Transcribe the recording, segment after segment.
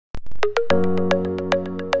Active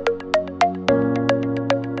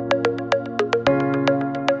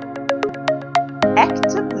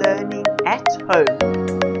learning at home.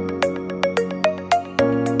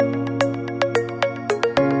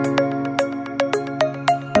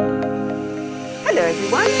 Hello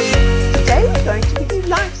everyone. Today we're going to give you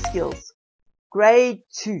life skills, grade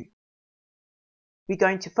 2. We're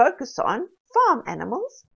going to focus on farm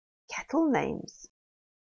animals, cattle names.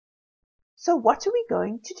 So what are we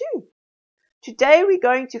going to do? Today we're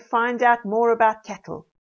going to find out more about cattle,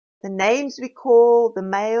 the names we call the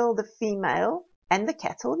male, the female, and the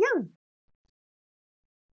cattle young.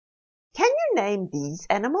 Can you name these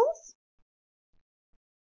animals?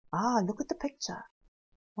 Look at the picture.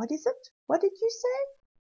 What is it? What did you say?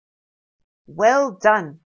 Well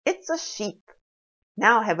done. It's a sheep.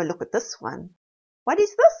 Now have a look at this one. What is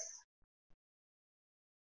this?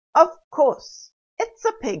 Of course, it's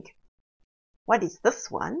a pig. What is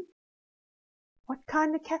this one? What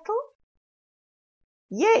kind of cattle?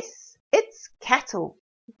 Yes, it's cattle.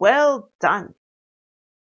 Well done.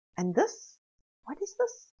 And this? What is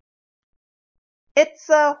this? It's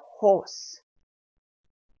a horse.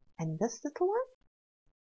 And this little one?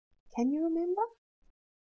 Can you remember?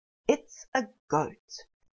 It's a goat.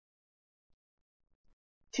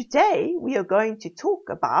 Today we are going to talk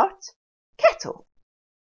about cattle.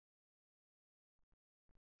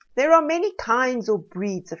 There are many kinds or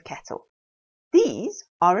breeds of cattle. These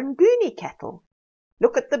are UNI cattle.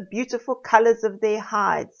 Look at the beautiful colors of their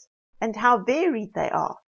hides and how varied they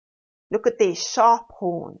are. Look at their sharp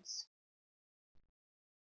horns.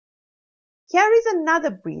 Here is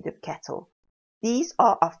another breed of cattle. These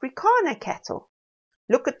are Afrikaner cattle.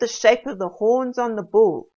 Look at the shape of the horns on the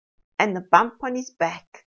bull and the bump on his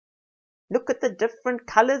back. Look at the different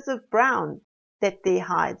colors of brown that their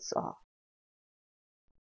hides are.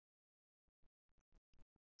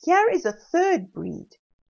 Here is a third breed.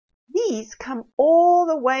 These come all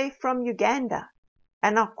the way from Uganda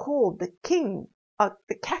and are called the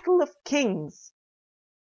cattle of kings.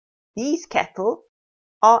 These cattle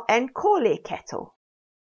are Ankole cattle.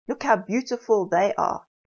 Look how beautiful they are.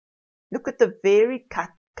 Look at the varied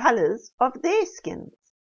colors of their skins.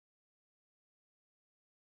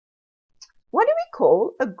 What do we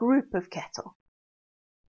call a group of cattle?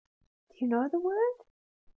 Do you know the word?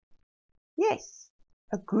 Yes,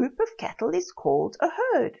 a group of cattle is called a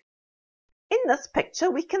herd. In this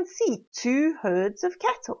picture we can see 2 herds of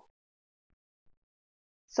cattle.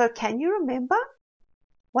 So can you remember?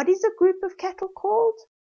 What is a group of cattle called?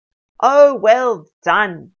 Oh, well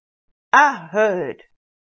done. A herd.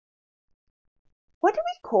 What do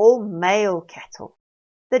we call male cattle?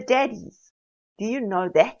 The daddies. Do you know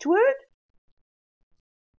that word?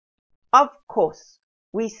 Of course,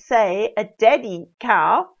 we say a daddy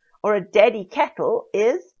cow or a daddy cattle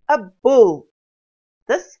is a bull.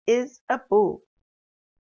 This is a bull.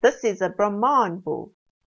 This is a Brahman bull.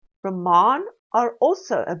 Brahman are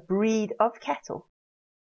also a breed of cattle.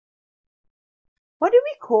 What do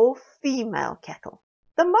we call female cattle?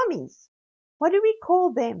 The mummies. What do we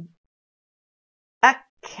call them? A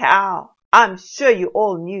cow. I'm sure you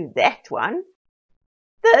all knew that one.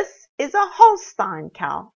 This is a Holstein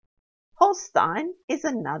cow. Holstein is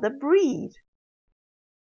another breed.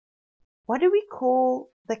 What do we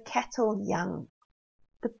call the cattle young?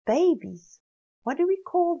 The babies. What do we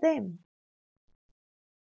call them?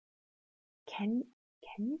 Can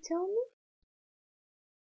you tell me?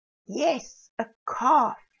 Yes, a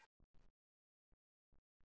calf.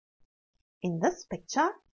 In this picture,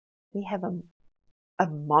 we have a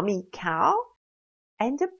mommy cow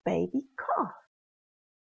and a baby calf.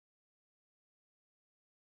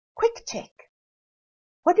 Quick check.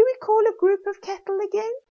 What do we call a group of cattle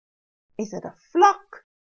again? Is it a flock,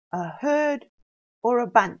 a herd, or a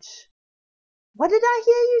bunch? What did I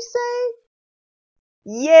hear you say?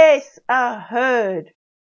 Yes, a herd.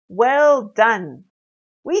 Well done.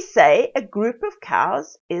 We say a group of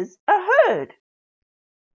cows is a herd.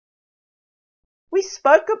 We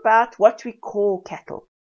spoke about what we call cattle.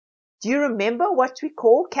 Do you remember what we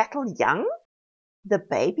call cattle young? The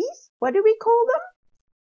babies? What do we call them?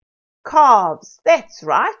 Calves. That's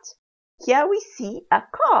right. Here we see a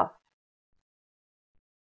calf.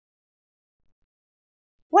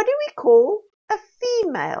 What do we call a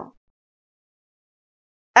female?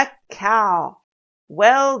 A cow.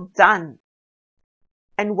 Well done.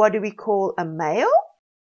 And what do we call a male?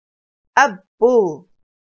 A bull.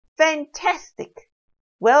 Fantastic.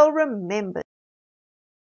 Well remembered.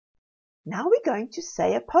 Now we're going to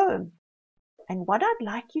say a poem. And what I'd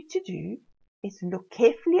like you to do is look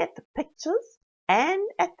carefully at the pictures and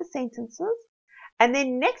at the sentences. And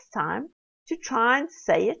then next time, to try and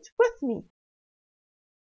say it with me.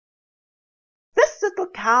 This little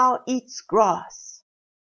cow eats grass.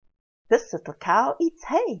 This little cow eats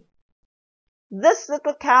hay. This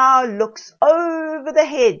little cow looks over the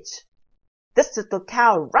hedge. This little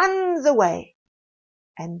cow runs away.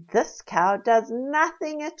 And this cow does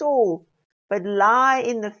nothing at all but lie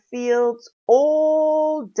in the fields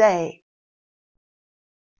all day.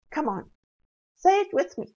 Come on, say it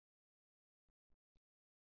with me.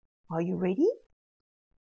 Are you ready?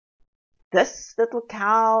 This little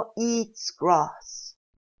cow eats grass.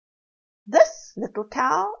 This little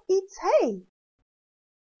cow eats hay.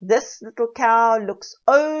 This little cow looks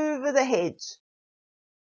over the hedge.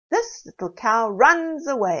 This little cow runs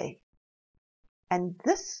away. And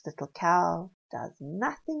this little cow does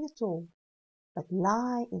nothing at all but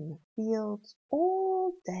lie in the fields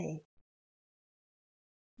all day.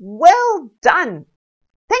 Well done!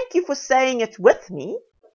 Thank you for saying it with me.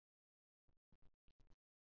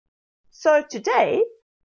 So today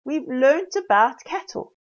we've learnt about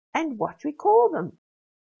cattle and what we call them.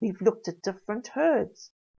 We've looked at different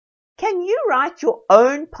herds. Can you write your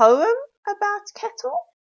own poem about cattle?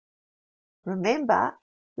 Remember,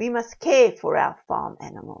 we must care for our farm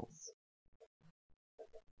animals.